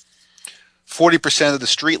 40% of the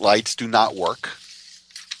street lights do not work.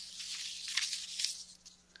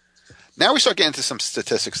 Now we start getting into some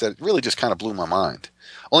statistics that really just kind of blew my mind.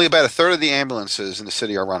 Only about a third of the ambulances in the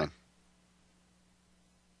city are running.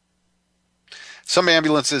 Some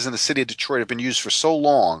ambulances in the city of Detroit have been used for so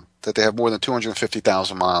long that they have more than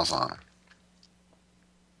 250,000 miles on them.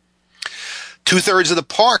 2/3 of the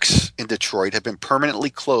parks in Detroit have been permanently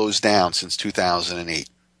closed down since 2008.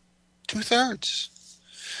 2/3.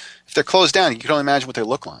 If they're closed down, you can only imagine what they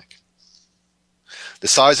look like. The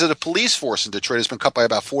size of the police force in Detroit has been cut by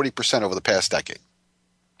about 40% over the past decade.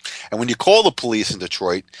 And when you call the police in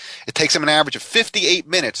Detroit, it takes them an average of 58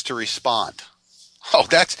 minutes to respond. Oh,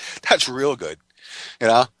 that's real good. You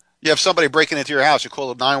know, you have somebody breaking into your house, you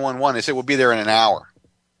call 911, they say, we'll be there in an hour.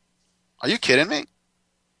 Are you kidding me?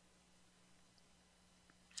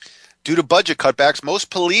 Due to budget cutbacks, most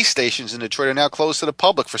police stations in Detroit are now closed to the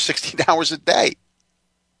public for 16 hours a day.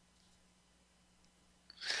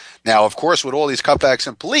 Now, of course, with all these cutbacks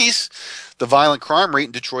in police, the violent crime rate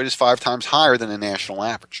in Detroit is 5 times higher than the national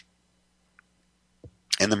average.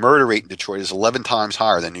 And the murder rate in Detroit is 11 times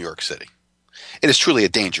higher than New York City. It is truly a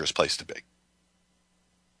dangerous place to be.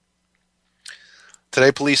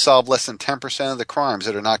 Today, police solve less than 10% of the crimes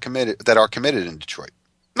that are committed in Detroit.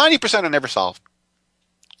 90% are never solved.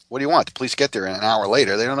 What do you want? The police get there an hour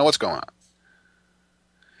later. They don't know what's going on.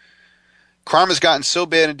 Crime has gotten so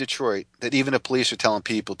bad in Detroit that even the police are telling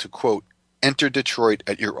people to, quote, enter Detroit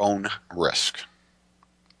at your own risk.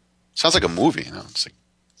 Sounds like a movie, you know.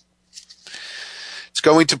 It's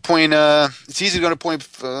going to point. It's easy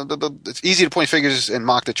to point fingers and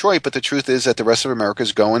mock Detroit, but the truth is that the rest of America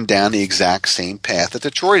is going down the exact same path that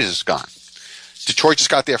Detroit has gone. Detroit just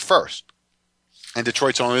got there first, and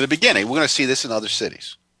Detroit's only the beginning. We're going to see this in other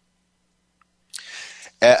cities,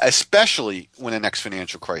 especially when the next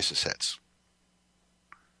financial crisis hits.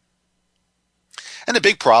 And the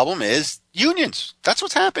big problem is unions. That's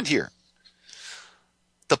what's happened here.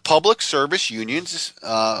 The public service unions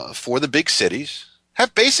for the big cities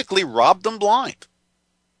have basically robbed them blind.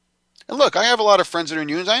 And look, I have a lot of friends that are in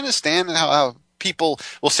unions. I understand how people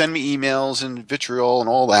will send me emails and vitriol and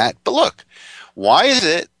all that. But look, why is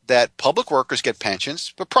it that public workers get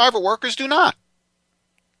pensions, but private workers do not?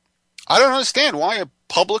 I don't understand why a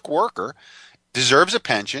public worker deserves a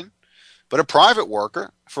pension but a private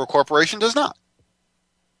worker for a corporation does not.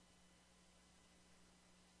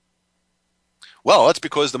 Well, that's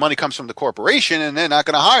because the money comes from the corporation, and they're not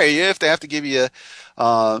going to hire you if they have to give you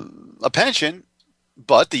a pension.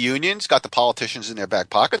 But the unions got the politicians in their back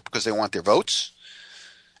pocket because they want their votes.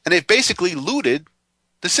 And they've basically looted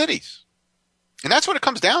the cities. And that's what it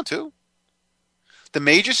comes down to. The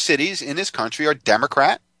major cities in this country are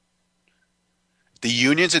Democrat. The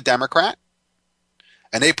unions are Democrat.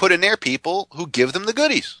 And they put in their people who give them the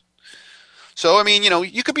goodies. So, I mean,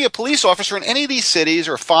 you could be a police officer in any of these cities,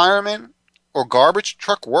 or a fireman, or garbage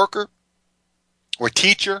truck worker, or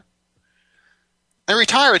teacher, and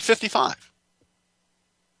retire at 55.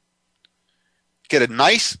 Get a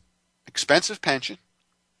nice, expensive pension,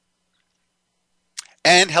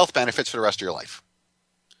 and health benefits for the rest of your life.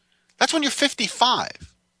 That's when you're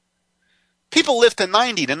 55. People live to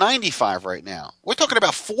 90 to 95 right now. We're talking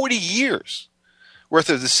about 40 years worth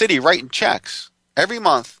of the city writing checks every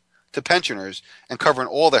month to pensioners and covering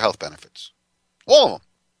all their health benefits. All of them.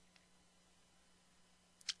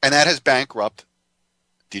 And that has bankrupted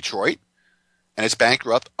Detroit, and it's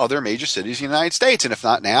bankrupted other major cities in the United States. And if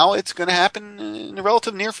not now, it's going to happen in the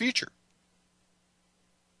relative near future.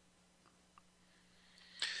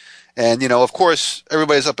 And, of course,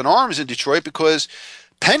 everybody's up in arms in Detroit because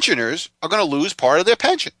pensioners are going to lose part of their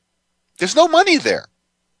pension. There's no money there.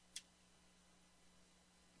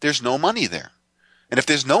 There's no money there. And if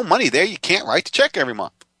there's no money there, you can't write the check every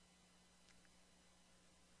month.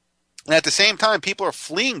 And at the same time, people are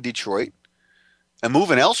fleeing Detroit and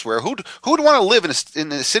moving elsewhere. Who'd want to live in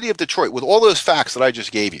the city of Detroit with all those facts that I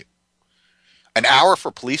just gave you? An hour for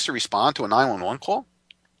police to respond to a 911 call?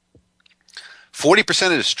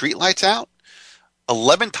 40% of the street lights out?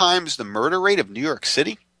 11 times the murder rate of New York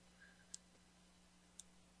City?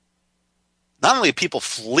 Not only are people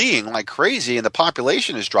fleeing like crazy and the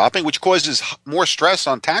population is dropping, which causes more stress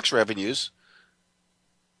on tax revenues,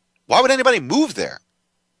 why would anybody move there?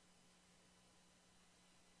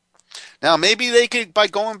 Now, maybe they could, by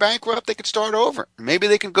going bankrupt, they could start over. Maybe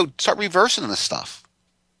they can go start reversing this stuff.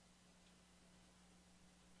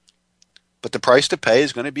 But the price to pay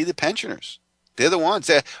is going to be the pensioners. They're the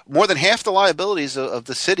ones. More than half the liabilities of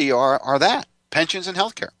the city are that, pensions and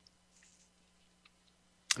health care.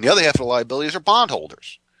 And the other half of the liabilities are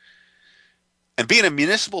bondholders. And being a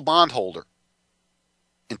municipal bondholder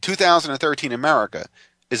in 2013 America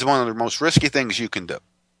is one of the most risky things you can do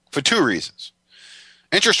for two reasons.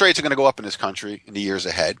 Interest rates are going to go up in this country in the years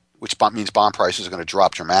ahead, which means bond prices are going to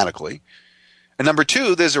drop dramatically. And number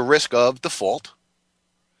two, there's a risk of default.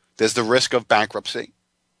 There's the risk of bankruptcy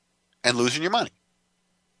and losing your money,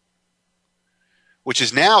 which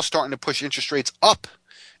is now starting to push interest rates up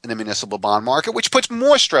in the municipal bond market, which puts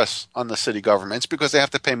more stress on the city governments because they have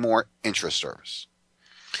to pay more interest service.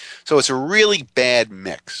 So it's a really bad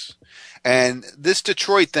mix. And this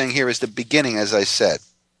Detroit thing here is the beginning, as I said.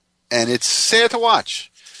 And it's sad to watch.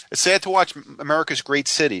 It's sad to watch America's great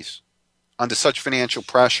cities under such financial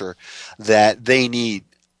pressure that they need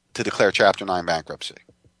to declare Chapter 9 bankruptcy.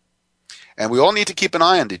 And we all need to keep an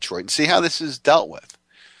eye on Detroit and see how this is dealt with.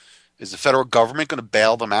 Is the federal government going to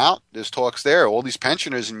bail them out? There's talks there. All these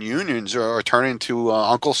pensioners and unions are turning to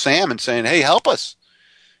Uncle Sam and saying, hey, help us.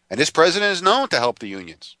 And this president is known to help the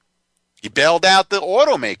unions. He bailed out the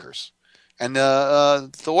automakers and the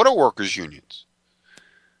auto workers unions.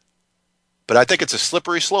 But I think it's a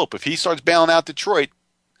slippery slope. If he starts bailing out Detroit,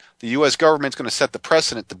 the U.S. government's going to set the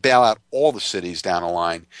precedent to bail out all the cities down the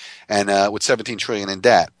line. And with $17 trillion in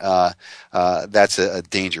debt, that's a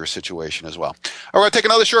dangerous situation as well. All right, take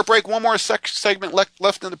another short break. One more segment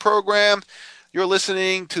left in the program. You're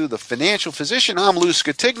listening to The Financial Physician. I'm Lou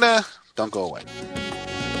Scatigna. Don't go away.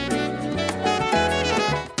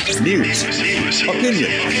 News,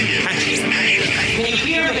 opinion,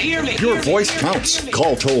 your voice counts.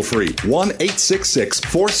 Call toll free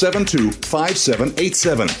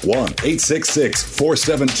 1-866-472-5787.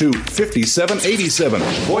 1-866-472-5787.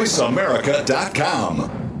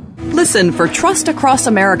 VoiceAmerica.com. Listen for Trust Across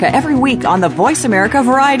America every week on the Voice America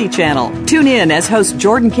Variety Channel. Tune in as host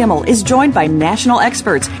Jordan Kimmel is joined by national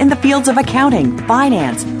experts in the fields of accounting,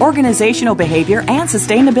 finance, organizational behavior, and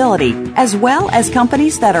sustainability, as well as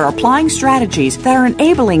companies that are applying strategies that are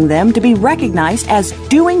enabling them to be recognized as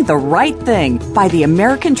doing the right thing by the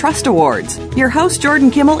American Trust Awards. Your host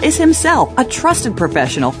Jordan Kimmel is himself a trusted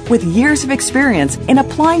professional with years of experience in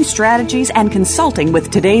applying strategies and consulting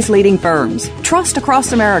with today's leading firms. Trust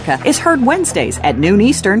Across America is heard Wednesdays at noon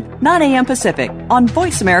Eastern, 9 a.m. Pacific on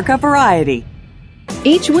Voice America Variety.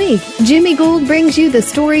 Each week, Jimmy Gould brings you the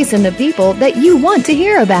stories and the people that you want to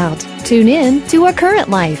hear about. Tune in to A Current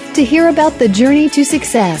Life to hear about the journey to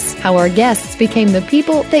success, how our guests became the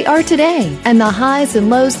people they are today, and the highs and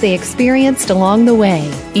lows they experienced along the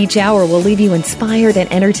way. Each hour will leave you inspired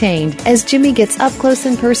and entertained as Jimmy gets up close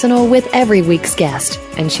and personal with every week's guest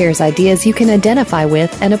and shares ideas you can identify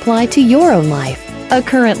with and apply to your own life. A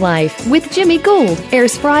Current Life with Jimmy Gould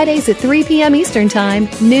airs Fridays at 3 p.m. Eastern Time,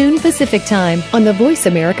 noon Pacific Time on the Voice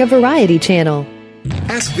America Variety Channel.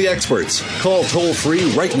 Ask the experts. Call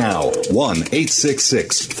toll-free right now,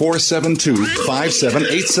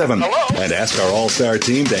 1-866-472-5787. And ask our all-star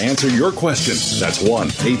team to answer your question. That's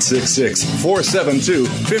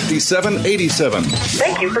 1-866-472-5787.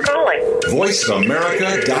 Thank you for calling.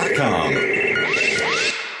 VoiceAmerica.com.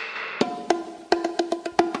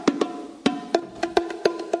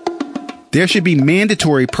 There should be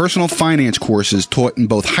mandatory personal finance courses taught in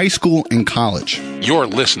both high school and college. You're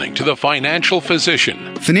listening to The Financial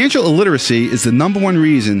Physician. Financial illiteracy is the number one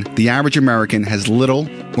reason the average American has little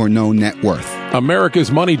or no net worth. America's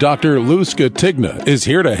Money Doctor Lou Scatigna is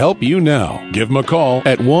here to help you now. Give him a call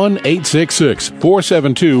at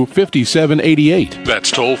 1-866-472-5788. That's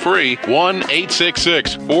toll free,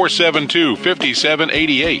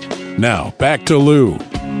 1-866-472-5788. Now, back to Lou.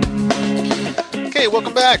 Okay,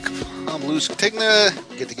 welcome back. I'm Lou Scatigna.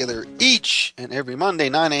 Get together each and every Monday,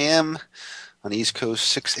 9 a.m. on the East Coast,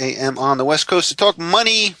 6 a.m. on the West Coast to talk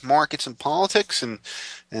money, markets, and politics, and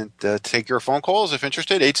take your phone calls if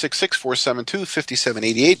interested,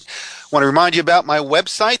 866-472-5788. I want to remind you about my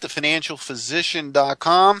website,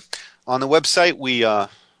 thefinancialphysician.com. On the website, we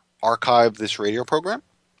archive this radio program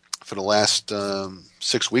for the last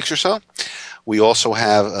 6 weeks or so. We also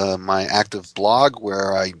have my active blog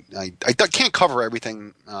where I can't cover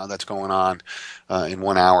everything that's going on in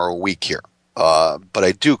 1 hour a week here. But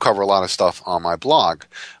I do cover a lot of stuff on my blog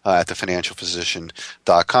at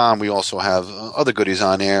thefinancialphysician.com. We also have other goodies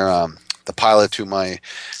on there, the pilot to my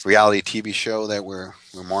reality TV show that we're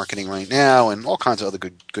marketing right now, and all kinds of other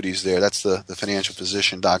good goodies there. That's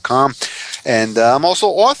thefinancialphysician.com. And I'm also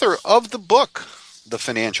author of the book, The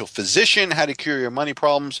Financial Physician, How to Cure Your Money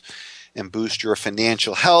Problems and Boost Your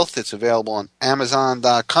Financial Health. It's available on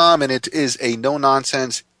Amazon.com, and it is a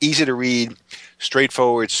no-nonsense, easy-to-read,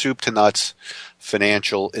 straightforward, soup-to-nuts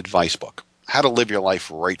financial advice book. How to live your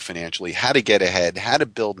life right financially, how to get ahead, how to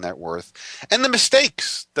build net worth, and the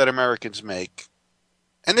mistakes that Americans make.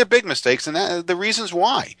 And they're big mistakes, and the reasons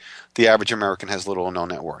why the average American has little or no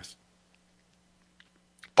net worth.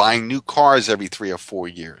 Buying new cars every 3 or 4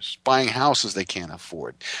 years, buying houses they can't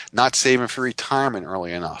afford, not saving for retirement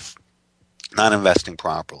early enough, not investing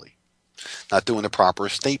properly, not doing the proper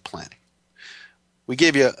estate planning. We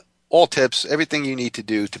gave you all tips, everything you need to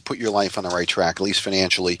do to put your life on the right track, at least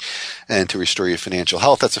financially, and to restore your financial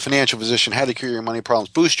health. That's a Financial Physician, How to Cure Your Money Problems,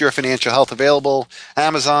 Boost Your Financial Health, available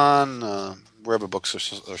Amazon, wherever books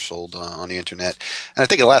are sold on the internet. And I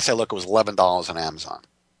think the last I looked, it was $11 on Amazon.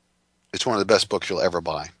 It's one of the best books you'll ever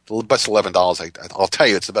buy. The best $11, I'll tell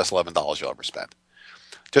you, it's the best $11 you'll ever spend.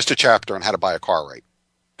 Just a chapter on how to buy a car right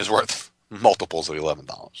is worth multiples of $11.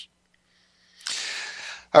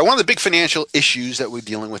 All right, one of the big financial issues that we're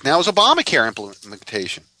dealing with now is Obamacare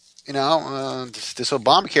implementation. You know, this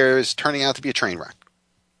Obamacare is turning out to be a train wreck.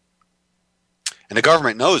 And the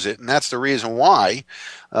government knows it, and that's the reason why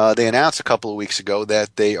they announced a couple of weeks ago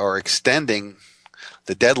that they are extending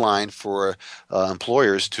the deadline for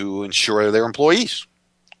employers to insure their employees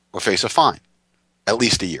or face a fine, at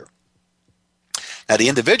least a year. Now, the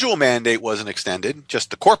individual mandate wasn't extended, just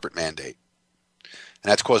the corporate mandate. And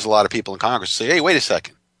that's caused a lot of people in Congress to say, hey, wait a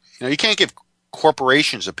second. You know, you can't give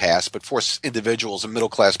corporations a pass, but force individuals and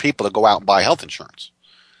middle-class people to go out and buy health insurance.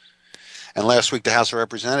 And last week, the House of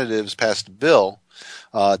Representatives passed a bill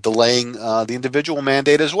delaying the individual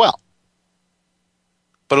mandate as well.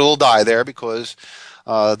 But it'll die there because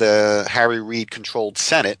the Harry Reid-controlled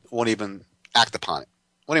Senate won't even act upon it.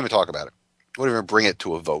 Won't even talk about it. Won't even bring it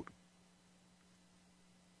to a vote.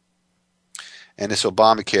 And this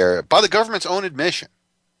Obamacare, by the government's own admission,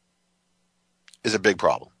 is a big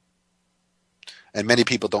problem. And many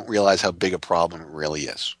people don't realize how big a problem it really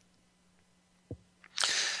is.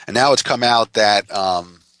 And now it's come out that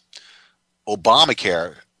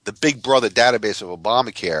Obamacare, the Big Brother database of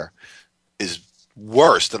Obamacare, is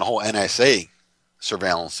worse than the whole NSA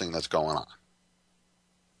surveillance thing that's going on.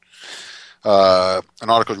 An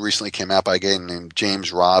article recently came out by a guy named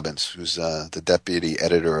James Robbins, who's the deputy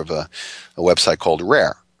editor of a website called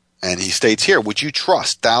Rare. And he states here, would you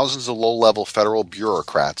trust thousands of low-level federal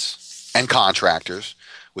bureaucrats and contractors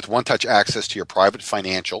with one-touch access to your private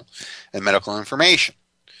financial and medical information?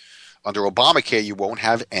 Under Obamacare, you won't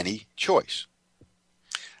have any choice.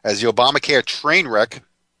 As the Obamacare train wreck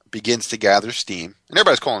begins to gather steam, and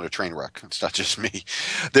everybody's calling it a train wreck. It's not just me.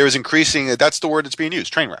 There is increasing, that's the word that's being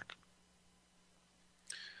used, train wreck.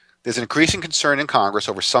 There's an increasing concern in Congress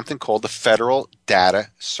over something called the Federal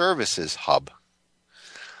Data Services Hub.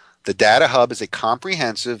 The Data Hub is a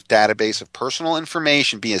comprehensive database of personal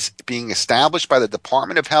information being established by the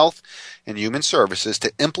Department of Health and Human Services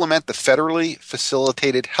to implement the federally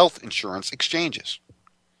facilitated health insurance exchanges,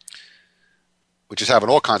 which is having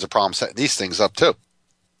all kinds of problems setting these things up too.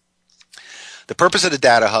 The purpose of the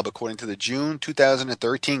Data Hub, according to the June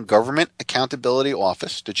 2013 Government Accountability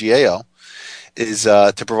Office, the GAO, is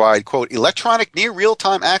to provide, quote, electronic near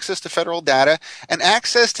real-time access to federal data and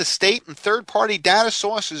access to state and third-party data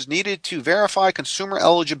sources needed to verify consumer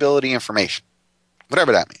eligibility information,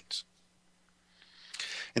 whatever that means.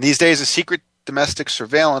 In these days of secret domestic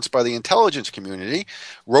surveillance by the intelligence community,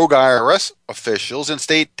 rogue IRS officials, and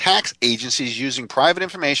state tax agencies using private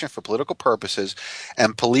information for political purposes,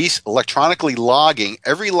 and police electronically logging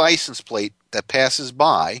every license plate that passes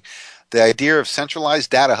by, the idea of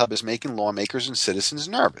centralized data hub is making lawmakers and citizens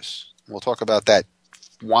nervous. We'll talk about that,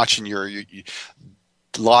 watching your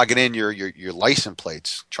logging in your license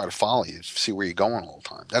plates, try to follow you, see where you're going all the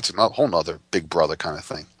time. That's a whole nother big brother kind of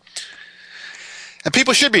thing. And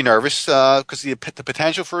people should be nervous because the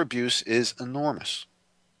potential for abuse is enormous.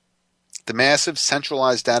 The massive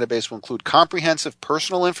centralized database will include comprehensive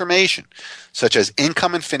personal information such as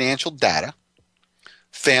income and financial data,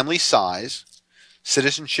 family size,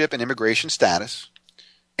 citizenship and immigration status,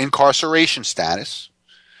 incarceration status,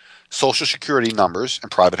 social security numbers,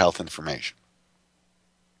 and private health information.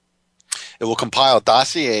 It will compile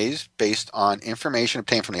dossiers based on information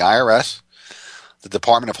obtained from the IRS, the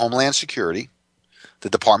Department of Homeland Security,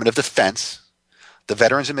 the Department of Defense, the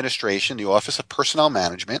Veterans Administration, the Office of Personnel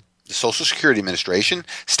Management, the Social Security Administration,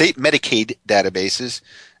 state Medicaid databases,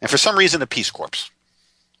 and for some reason the Peace Corps.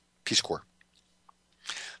 Peace Corps.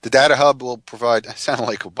 The Data Hub will provide, I sounded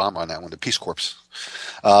like Obama on that one, the Peace Corps.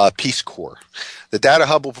 Peace Corps. The Data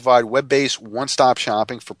Hub will provide web-based one-stop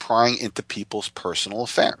shopping for prying into people's personal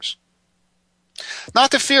affairs. Not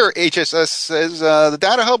to fear, HSS says, the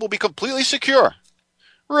Data Hub will be completely secure.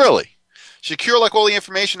 Really? Secure like all the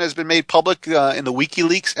information has been made public in the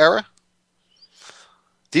WikiLeaks era?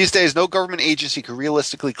 These days, no government agency can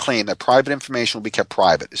realistically claim that private information will be kept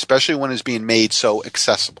private, especially when it's being made so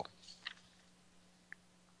accessible.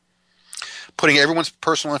 Putting everyone's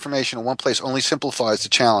personal information in one place only simplifies the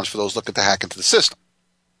challenge for those looking to hack into the system.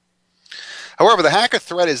 However, the hacker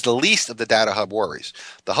threat is the least of the Data Hub worries.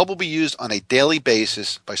 The hub will be used on a daily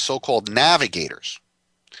basis by so-called navigators,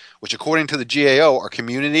 which according to the GAO are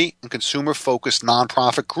community and consumer-focused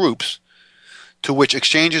nonprofit groups to which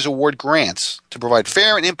exchanges award grants to provide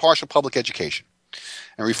fair and impartial public education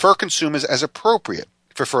and refer consumers as appropriate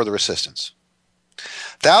for further assistance.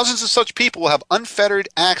 Thousands of such people will have unfettered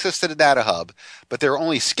access to the Data Hub, but there are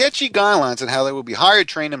only sketchy guidelines on how they will be hired,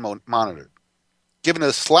 trained, and monitored. Given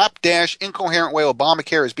the slapdash, incoherent way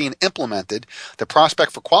Obamacare is being implemented, the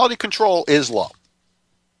prospect for quality control is low.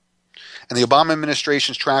 And the Obama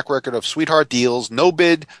administration's track record of sweetheart deals,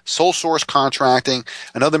 no-bid, sole-source contracting,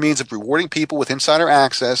 and other means of rewarding people with insider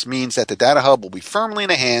access means that the Data Hub will be firmly in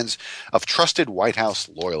the hands of trusted White House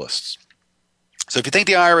loyalists. So if you think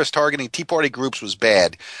the IRS targeting Tea Party groups was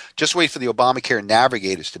bad, just wait for the Obamacare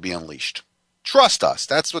navigators to be unleashed. Trust us.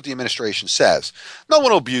 That's what the administration says. No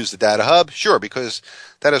one will abuse the Data Hub, sure, because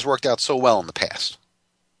that has worked out so well in the past.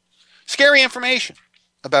 Scary information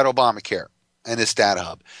about Obamacare and this Data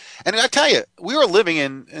Hub. And I tell you, we were living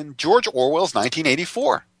in George Orwell's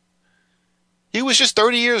 1984. He was just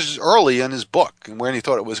 30 years early in his book and when he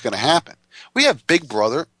thought it was going to happen. We have Big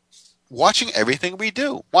Brother watching everything we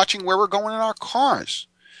do, watching where we're going in our cars,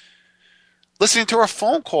 listening to our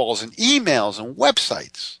phone calls and emails and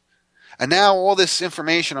websites. And now all this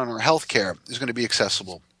information on our health care is going to be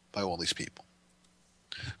accessible by all these people.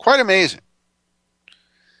 Quite amazing.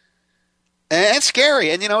 And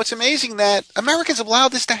scary. And, it's amazing that Americans have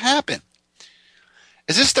allowed this to happen.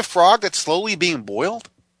 Is this the frog that's slowly being boiled?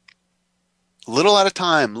 A little at a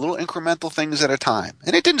time, little incremental things at a time.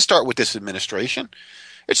 And it didn't start with this administration.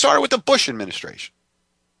 It started with the Bush administration.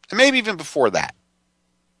 And maybe even before that.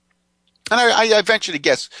 And I venture to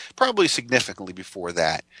guess, probably significantly before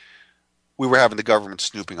that, we were having the government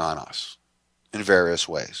snooping on us in various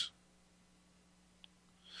ways.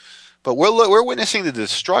 But we're witnessing the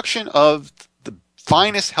destruction of the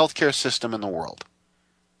finest healthcare system in the world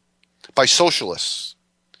by socialists.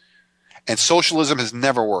 And socialism has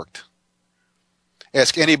never worked.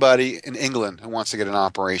 Ask anybody in England who wants to get an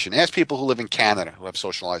operation. Ask people who live in Canada who have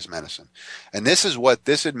socialized medicine. And this is what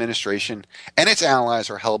this administration and its allies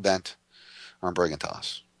are hell-bent on bringing to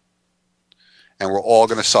us. and we're all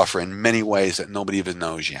going to suffer in many ways that nobody even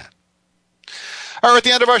knows yet. All right, at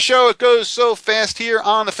the end of our show, it goes so fast here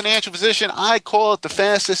on The Financial Physician. I call it the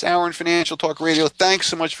fastest hour in financial talk radio. Thanks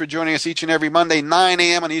so much for joining us each and every Monday, 9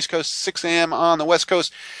 a.m. on the East Coast, 6 a.m. on the West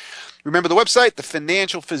Coast. Remember the website,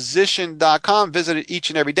 thefinancialphysician.com. Visit it each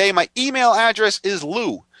and every day. My email address is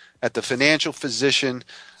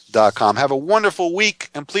lou@thefinancialphysician.com. Have a wonderful week,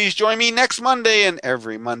 and please join me next Monday and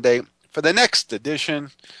every Monday for the next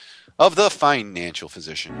edition of The Financial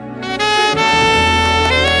Physician.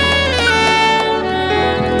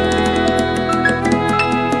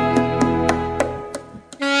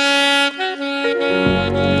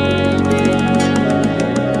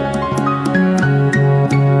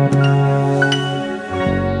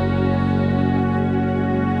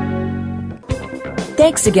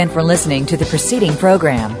 Thanks again for listening to the preceding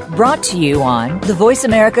program, brought to you on the Voice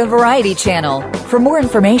America Variety Channel. For more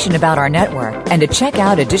information about our network and to check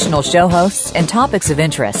out additional show hosts and topics of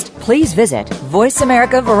interest, please visit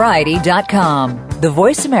voiceamericavariety.com. The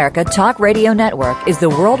Voice America Talk Radio Network is the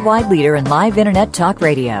worldwide leader in live Internet talk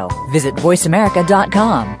radio. Visit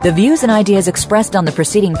voiceamerica.com. The views and ideas expressed on the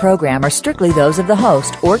preceding program are strictly those of the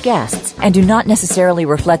host or guests and do not necessarily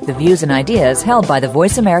reflect the views and ideas held by the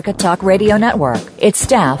Voice America Talk Radio Network, its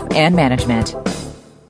staff, and management.